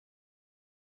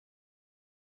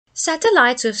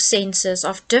Satellites with sensors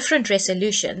of different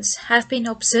resolutions have been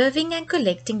observing and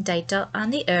collecting data on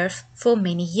the Earth for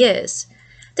many years.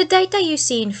 The data you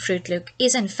see in FruitLook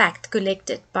is in fact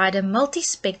collected by the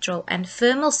multispectral and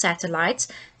thermal satellites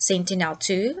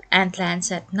Sentinel-2 and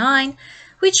Landsat-9,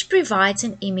 which provides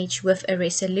an image with a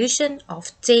resolution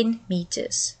of 10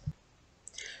 meters.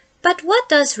 But what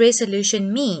does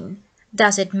resolution mean?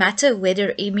 Does it matter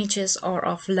whether images are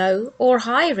of low or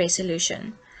high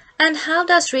resolution? And how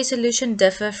does resolution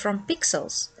differ from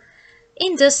pixels?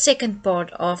 In this second part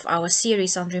of our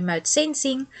series on remote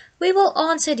sensing, we will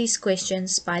answer these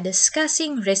questions by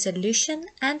discussing resolution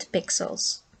and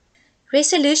pixels.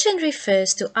 Resolution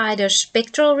refers to either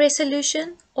spectral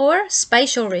resolution or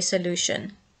spatial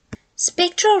resolution.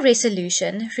 Spectral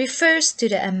resolution refers to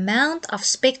the amount of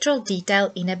spectral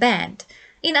detail in a band.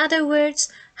 In other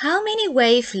words, how many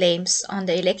wavelengths on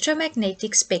the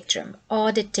electromagnetic spectrum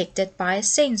are detected by a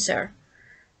sensor.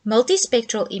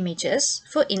 Multispectral images,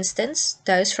 for instance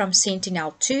those from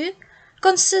Sentinel-2,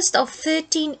 consist of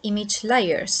 13 image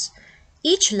layers.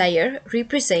 Each layer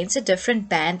represents a different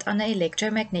band on the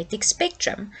electromagnetic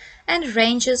spectrum and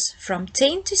ranges from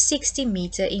 10 to 60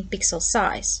 meter in pixel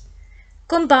size.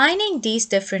 Combining these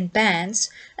different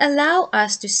bands allow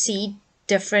us to see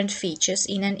different features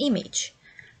in an image.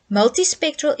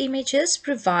 Multispectral images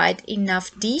provide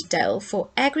enough detail for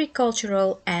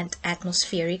agricultural and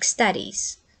atmospheric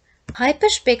studies.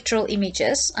 Hyperspectral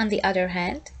images, on the other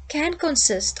hand, can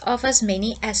consist of as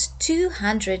many as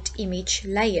 200 image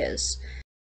layers.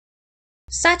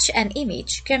 Such an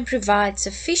image can provide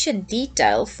sufficient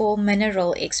detail for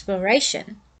mineral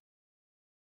exploration.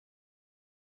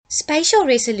 Spatial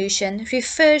resolution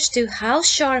refers to how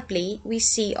sharply we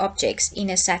see objects in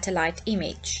a satellite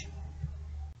image.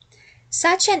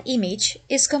 Such an image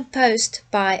is composed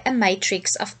by a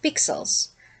matrix of pixels.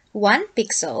 One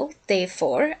pixel,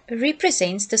 therefore,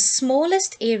 represents the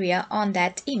smallest area on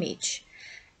that image.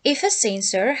 If a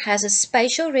sensor has a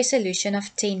spatial resolution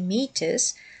of 10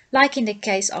 meters, like in the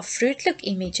case of FruitLook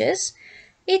images,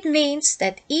 it means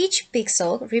that each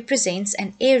pixel represents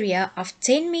an area of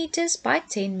 10 meters by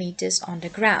 10 meters on the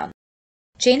ground.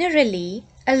 Generally,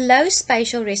 a low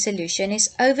spatial resolution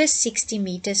is over 60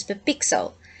 meters per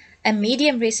pixel. A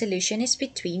medium resolution is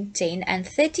between 10 and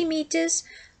 30 meters,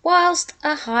 whilst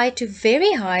a high to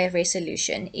very high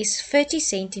resolution is 30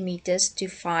 centimeters to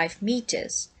 5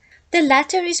 meters. The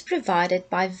latter is provided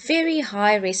by very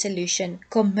high resolution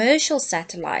commercial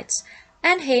satellites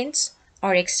and hence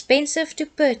are expensive to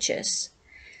purchase.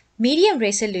 Medium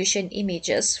resolution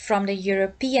images from the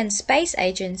European Space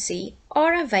Agency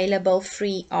are available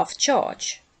free of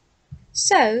charge.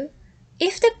 So,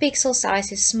 if the pixel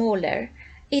size is smaller,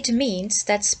 it means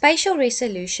that spatial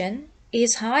resolution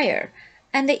is higher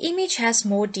and the image has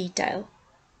more detail.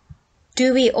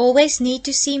 Do we always need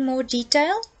to see more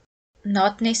detail?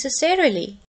 Not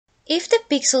necessarily. If the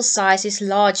pixel size is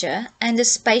larger and the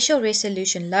spatial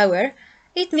resolution lower,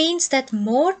 it means that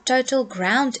more total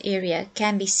ground area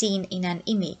can be seen in an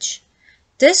image.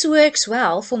 This works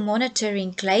well for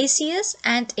monitoring glaciers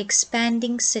and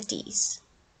expanding cities.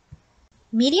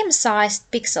 Medium-sized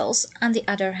pixels, on the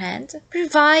other hand,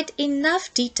 provide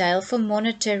enough detail for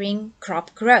monitoring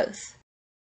crop growth.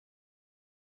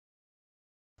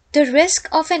 The risk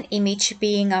of an image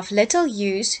being of little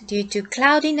use due to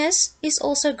cloudiness is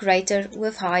also greater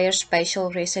with higher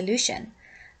spatial resolution.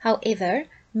 However,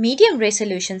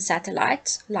 medium-resolution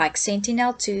satellites like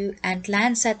Sentinel-2 and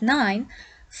Landsat-9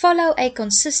 follow a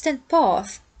consistent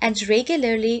path and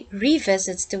regularly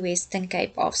revisits the Western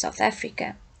Cape of South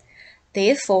Africa.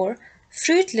 Therefore,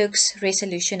 FruitLook's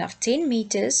resolution of 10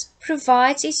 meters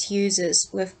provides its users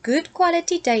with good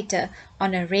quality data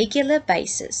on a regular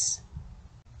basis.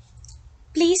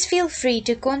 Please feel free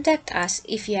to contact us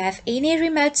if you have any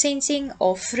remote sensing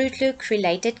or FruitLook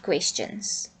related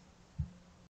questions.